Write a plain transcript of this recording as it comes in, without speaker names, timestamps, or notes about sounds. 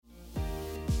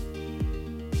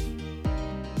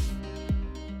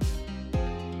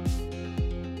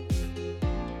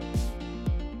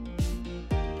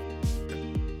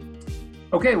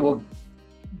Okay, well,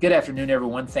 good afternoon,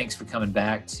 everyone. Thanks for coming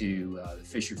back to the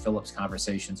Fisher Phillips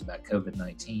conversations about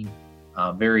COVID-19.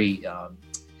 Very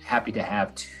happy to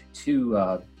have two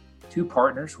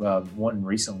partners. One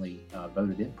recently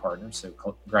voted in partner, so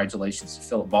congratulations to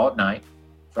Philip Baldknight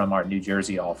from our New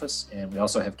Jersey office. And we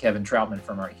also have Kevin Troutman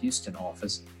from our Houston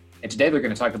office. And today we're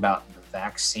going to talk about the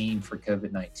vaccine for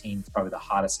COVID-19. It's probably the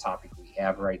hottest topic we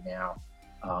have right now.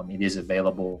 It is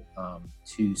available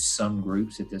to some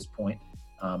groups at this point.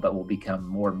 But will become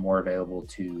more and more available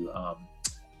to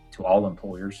all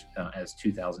employers as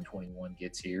 2021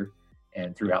 gets here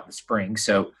and throughout the spring.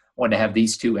 So I wanted to have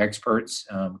these two experts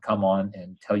come on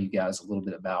and tell you guys a little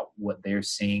bit about what they're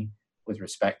seeing with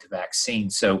respect to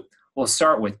vaccines. So we'll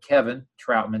start with Kevin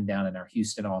Troutman down in our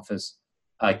Houston office.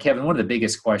 Kevin, one of the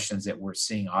biggest questions that we're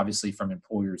seeing, obviously, from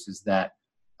employers is that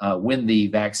when the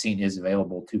vaccine is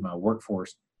available to my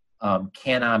workforce,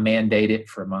 can I mandate it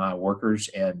for my workers,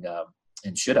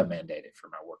 and should I mandate it for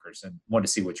my workers? And wanted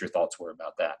to see what your thoughts were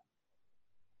about that.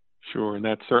 Sure, and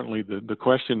that's certainly the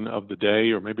question of the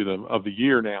day, or maybe of the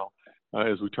year now,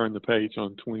 as we turn the page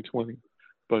on 2020.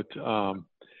 But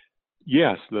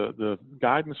yes, the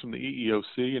guidance from the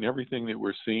EEOC and everything that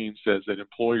we're seeing says that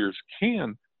employers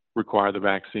can require the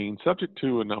vaccine, subject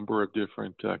to a number of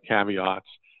different caveats,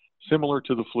 similar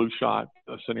to the flu shot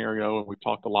scenario, and we've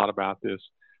talked a lot about this,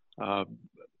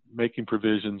 making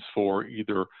provisions for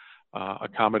either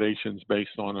accommodations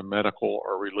based on a medical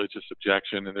or religious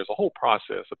objection. And there's a whole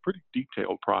process, a pretty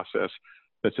detailed process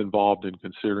that's involved in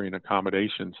considering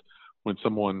accommodations when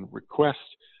someone requests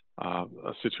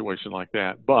a situation like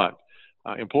that. But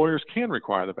employers can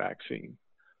require the vaccine.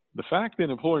 The fact that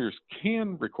employers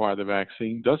can require the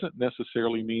vaccine doesn't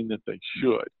necessarily mean that they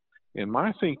should. And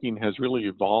my thinking has really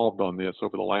evolved on this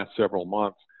over the last several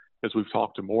months as we've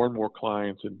talked to more and more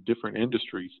clients in different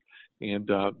industries.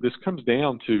 And this comes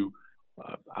down to,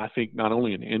 I think, not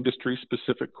only an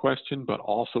industry-specific question, but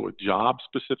also a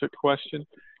job-specific question.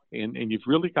 And you've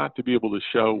really got to be able to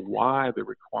show why the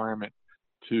requirement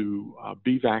to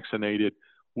be vaccinated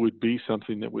would be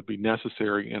something that would be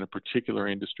necessary in a particular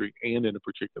industry and in a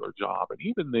particular job. And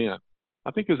even then,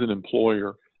 I think as an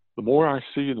employer, the more I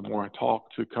see, the more I talk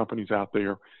to companies out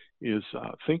there, is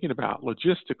thinking about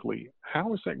logistically,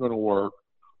 how is that going to work?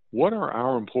 What are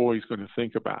our employees going to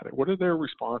think about it? What are their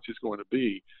responses going to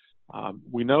be?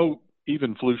 We know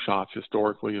even flu shots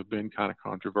historically have been kind of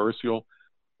controversial,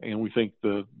 and we think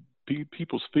the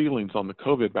people's feelings on the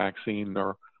COVID vaccine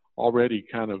are already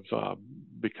kind of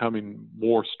becoming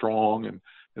more strong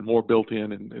and more built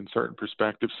in certain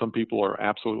perspectives. Some people are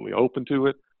absolutely open to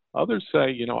it. Others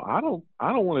say, I don't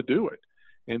want to do it.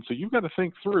 And so you've got to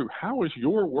think through, how is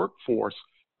your workforce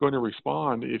going to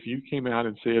respond if you came out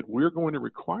and said, we're going to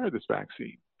require this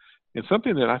vaccine? And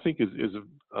something that I think is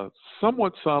a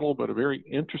somewhat subtle but a very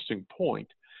interesting point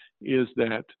is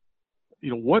that,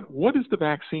 what is the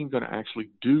vaccine going to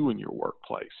actually do in your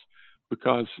workplace?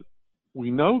 Because we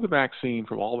know the vaccine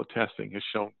from all the testing has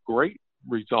shown great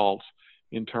results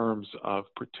in terms of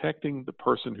protecting the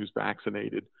person who's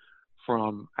vaccinated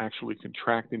from actually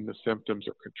contracting the symptoms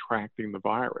or contracting the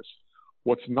virus.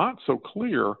 What's not so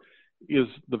clear is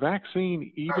the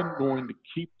vaccine even going to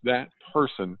keep that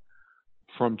person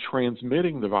from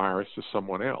transmitting the virus to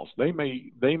someone else? They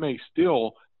may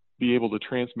still be able to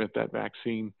transmit that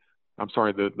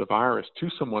the virus to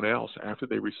someone else after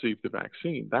they receive the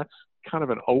vaccine. That's kind of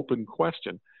an open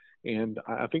question. And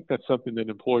I think that's something that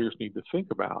employers need to think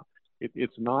about.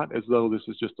 It's not as though this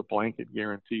is just a blanket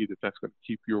guarantee that that's going to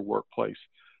keep your workplace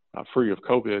free of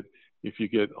COVID if you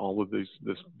get all of this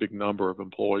big number of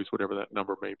employees, whatever that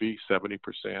number may be, 70%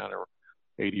 or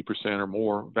 80% or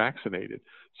more vaccinated.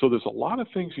 So there's a lot of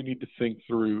things you need to think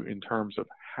through in terms of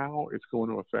how it's going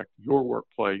to affect your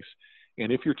workplace.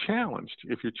 And if you're challenged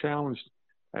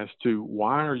as to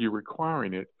why are you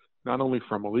requiring it, not only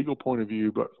from a legal point of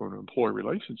view, but from an employee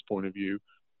relations point of view,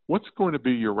 what's going to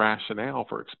be your rationale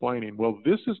for explaining, well,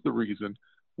 this is the reason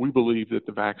we believe that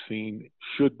the vaccine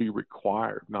should be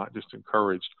required, not just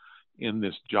encouraged in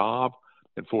this job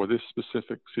and for this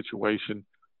specific situation.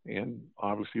 And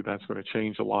obviously that's going to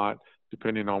change a lot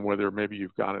depending on whether maybe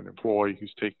you've got an employee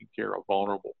who's taking care of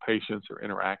vulnerable patients or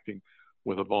interacting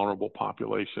with a vulnerable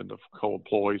population of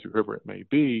co-employees, whoever it may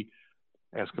be,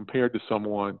 as compared to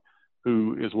someone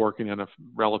who is working in a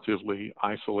relatively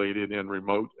isolated and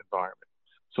remote environment.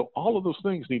 So all of those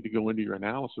things need to go into your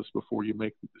analysis before you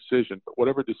make the decision. But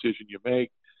whatever decision you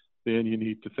make, then you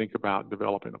need to think about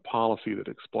developing a policy that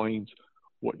explains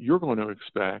what you're going to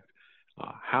expect,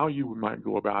 how you might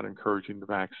go about encouraging the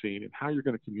vaccine, and how you're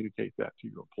going to communicate that to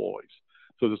your employees.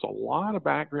 So there's a lot of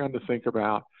background to think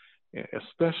about.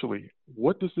 especially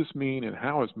what does this mean and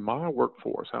how is my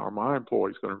workforce, how are my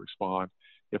employees going to respond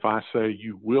if I say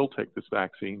you will take this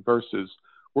vaccine versus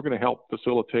we're going to help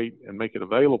facilitate and make it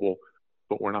available,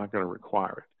 but we're not going to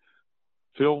require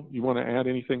it. Phil, you want to add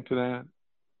anything to that?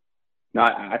 No,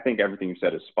 I think everything you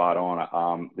said is spot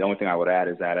on. The only thing I would add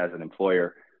is that as an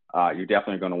employer, you're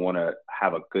definitely going to want to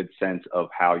have a good sense of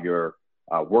how your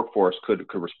workforce could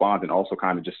respond, and also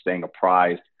kind of just staying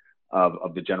apprised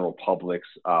of the general public's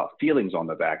feelings on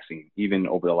the vaccine. Even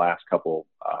over the last couple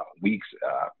weeks,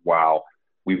 while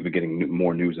we've been getting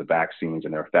more news of vaccines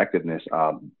and their effectiveness,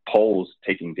 polls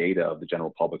taking data of the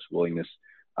general public's willingness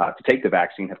to take the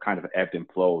vaccine have kind of ebbed and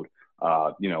flowed,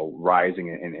 rising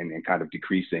and kind of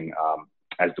decreasing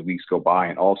as the weeks go by.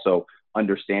 And also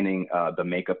understanding the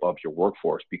makeup of your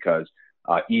workforce, because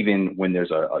even when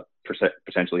there's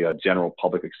potentially a general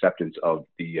public acceptance of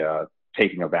the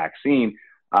taking a vaccine,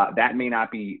 that may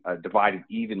not be divided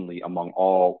evenly among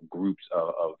all groups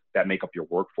of that make up your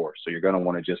workforce. So you're going to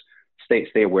want to just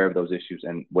stay aware of those issues,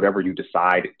 and whatever you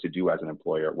decide to do as an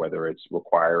employer, whether it's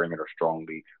requiring it or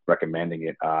strongly recommending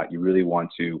it, you really want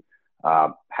to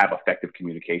have effective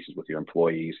communications with your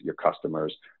employees, your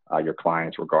customers, your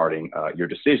clients regarding your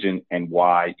decision and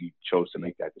why you chose to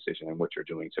make that decision and what you're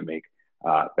doing to make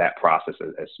that process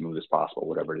as smooth as possible,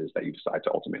 whatever it is that you decide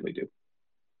to ultimately do.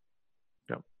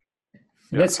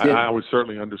 That's good. I would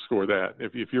certainly underscore that.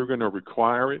 If you're going to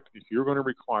require it,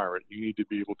 you need to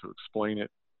be able to explain it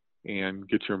and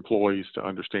get your employees to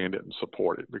understand it and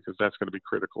support it, because that's going to be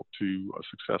critical to a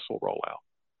successful rollout.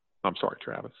 I'm sorry,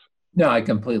 Travis. No, I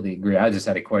completely agree. I just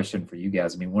had a question for you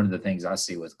guys. I mean, one of the things I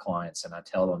see with clients, and I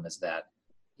tell them, is that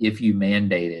if you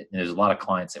mandate it, and there's a lot of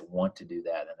clients that want to do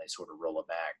that and they sort of roll it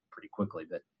back pretty quickly,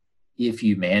 but if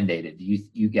you mandate it, do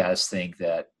you guys think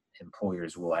that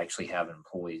employers will actually have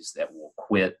employees that will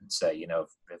quit and say,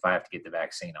 if I have to get the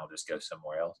vaccine, I'll just go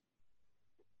somewhere else?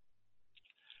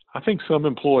 I think some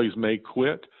employees may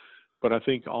quit, but I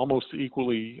think almost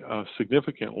equally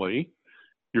significantly,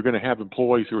 you're going to have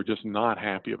employees who are just not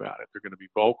happy about it. They're going to be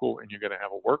vocal, and you're going to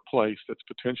have a workplace that's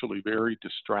potentially very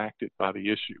distracted by the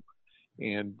issue.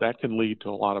 And that can lead to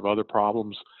a lot of other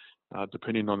problems,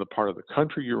 depending on the part of the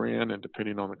country you're in and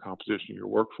depending on the composition of your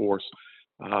workforce.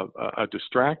 A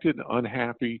distracted,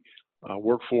 unhappy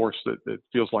workforce that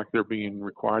feels like they're being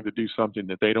required to do something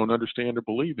that they don't understand or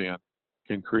believe in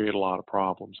can create a lot of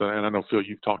problems. And I know, Phil,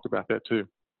 you've talked about that too.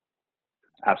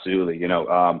 Absolutely.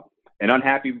 An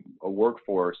unhappy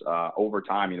workforce over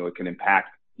time, it can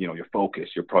impact, your focus,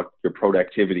 your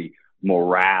productivity,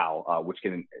 morale, which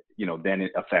can, then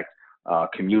affect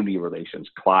community relations,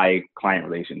 client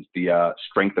relations, the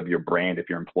strength of your brand if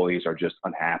your employees are just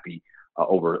unhappy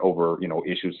over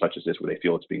issues such as this, where they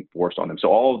feel it's being forced on them. So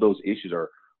all of those issues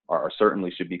are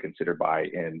certainly should be considered by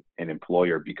an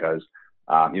employer, because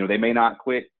they may not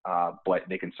quit, but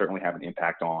they can certainly have an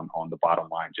impact on the bottom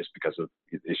line, just because of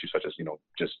issues such as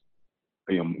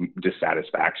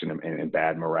dissatisfaction and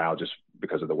bad morale, just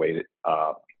because of the way that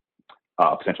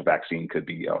a potential vaccine could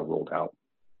be rolled out.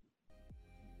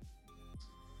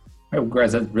 All right, well,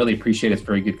 guys, I really appreciate it. It's a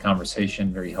very good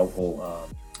conversation, very helpful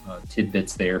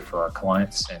tidbits there for our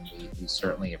clients, and we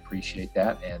certainly appreciate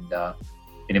that. And if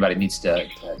anybody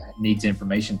needs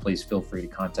information, please feel free to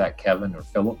contact Kevin or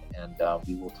Philip, and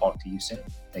we will talk to you soon.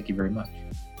 Thank you very much.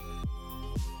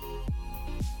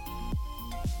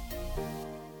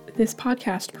 This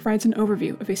podcast provides an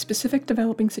overview of a specific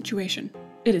developing situation.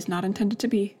 It is not intended to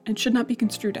be and should not be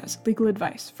construed as legal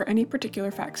advice for any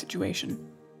particular fact situation.